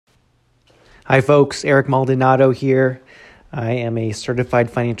Hi folks, Eric Maldonado here. I am a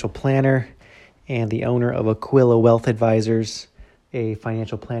certified financial planner and the owner of Aquila Wealth Advisors, a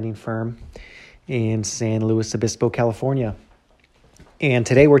financial planning firm in San Luis Obispo, California. And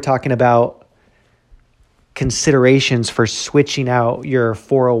today we're talking about considerations for switching out your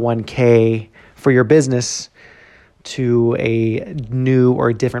 401k for your business to a new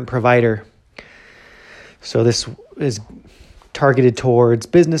or different provider. So this is targeted towards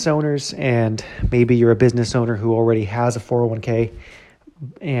business owners, and maybe you're a business owner who already has a 401k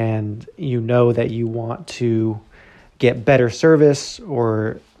and you know that you want to get better service,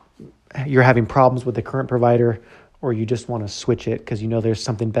 or you're having problems with the current provider, or you just want to switch it because you know there's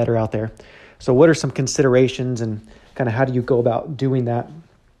something better out there. So what are some considerations and kind of how do you go about doing that?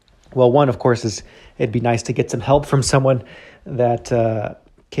 Well, one, of course, is it'd be nice to get some help from someone that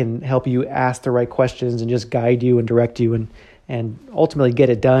can help you ask the right questions and just guide you and direct you and ultimately get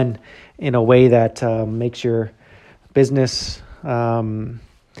it done in a way that makes your business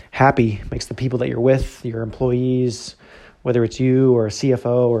happy, makes the people that you're with, your employees, whether it's you or a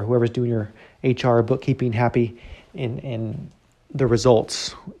CFO or whoever's doing your HR bookkeeping, happy in the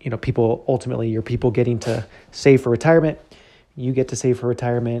results. You know, people, ultimately your people getting to save for retirement, you get to save for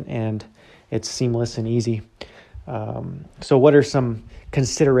retirement, and it's seamless and easy. So what are some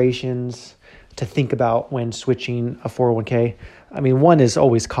considerations to think about when switching a 401k? I mean, one is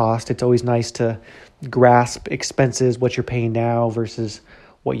always cost. It's always nice to grasp expenses, what you're paying now versus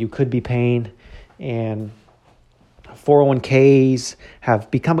what you could be paying. And 401ks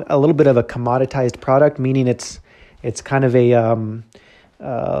have become a little bit of a commoditized product, meaning it's kind of a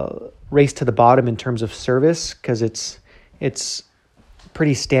race to the bottom in terms of service, because it's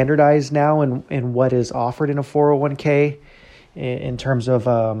pretty standardized now in what is offered in a 401k in terms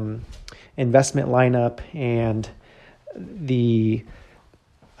of investment lineup and the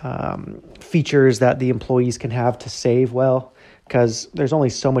features that the employees can have to save well, because there's only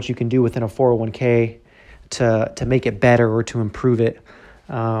so much you can do within a 401k to make it better or to improve it.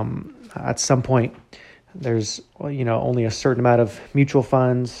 At some point, there's only a certain amount of mutual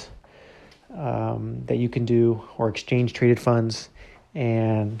funds that you can do, or exchange traded funds,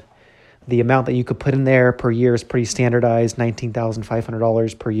 and the amount that you could put in there per year is pretty standardized,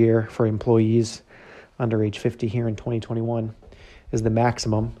 $19,500 per year for employees under age 50 here in 2021 is the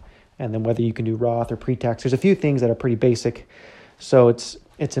maximum. And then whether you can do Roth or pre-tax, there's a few things that are pretty basic. So it's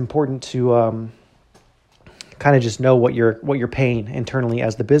important to kind of just know what you're paying internally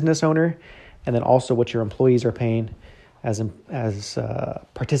as the business owner, and then also what your employees are paying as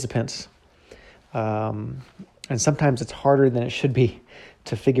participants. And sometimes it's harder than it should be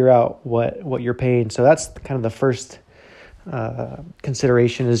to figure out what you're paying. So that's kind of the first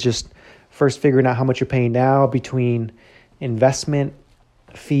consideration, is just first figuring out how much you're paying now between investment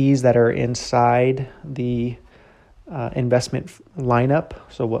fees that are inside the investment lineup.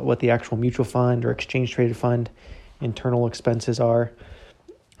 So what the actual mutual fund or exchange traded fund internal expenses are.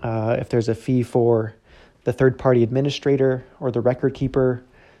 If there's a fee for the third party administrator or the record keeper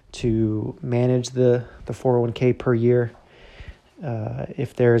to manage the 401k per year.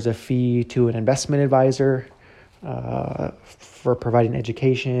 If there's a fee to an investment advisor for providing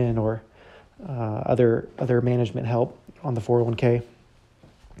education or other management help on the 401k.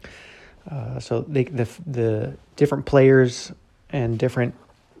 So the different players and different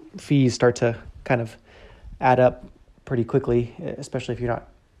fees start to kind of add up pretty quickly, especially if you're not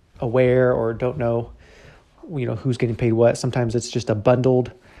aware or don't know, who's getting paid what. Sometimes it's just a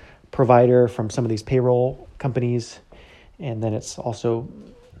bundled provider from some of these payroll companies, and then it's also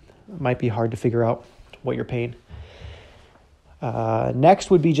might be hard to figure out what you're paying. Next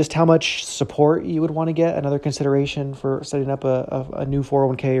would be just how much support you would want to get. Another consideration for setting up a new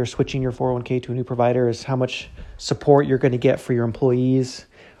 401k or switching your 401k to a new provider is how much support you're going to get for your employees.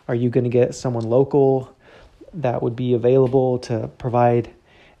 Are you going to get someone local that would be available to provide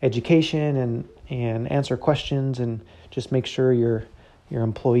education and answer questions and just make sure your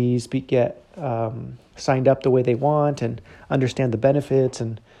employees get signed up the way they want and understand the benefits,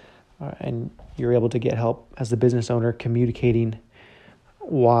 and you're able to get help as the business owner communicating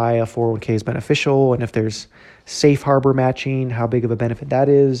why a 401k is beneficial, and if there's safe harbor matching, how big of a benefit that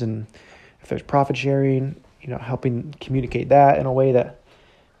is, and if there's profit sharing, helping communicate that in a way that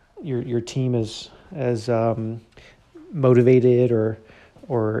your team is as motivated or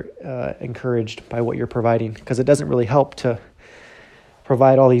encouraged by what you're providing, because it doesn't really help to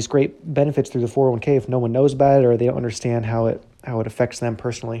provide all these great benefits through the 401k if no one knows about it or they don't understand how it affects them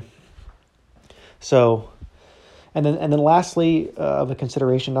personally. So, and then lastly, of a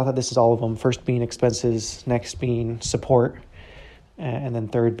consideration, not that this is all of them, first being expenses, next being support, and then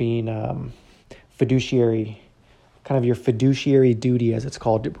third being fiduciary, kind of your fiduciary duty, as it's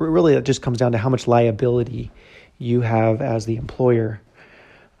called. Really, it just comes down to how much liability you have as the employer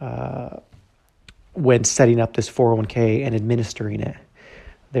when setting up this 401k and administering it.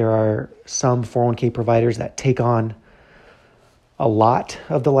 There are some 401k providers that take on a lot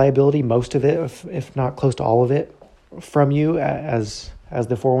of the liability, most of it, if not close to all of it, from you as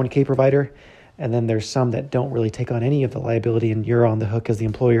the 401k provider. And then there's some that don't really take on any of the liability, and you're on the hook as the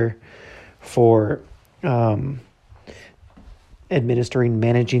employer for administering,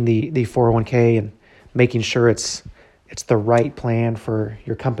 managing the 401k and making sure it's the right plan for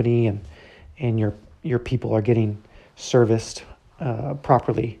your company, and your people are getting serviced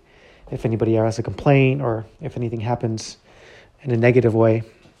properly. If anybody has a complaint or if anything happens in a negative way,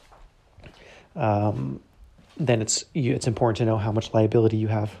 then it's important to know how much liability you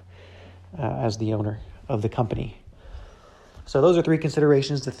have as the owner of the company. So those are 3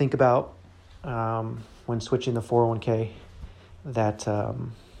 considerations to think about when switching the 401k that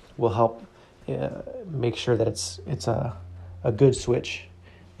will help make sure that it's a good switch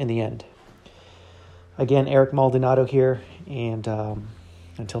in the end. Again, Eric Maldonado here, and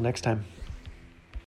until next time.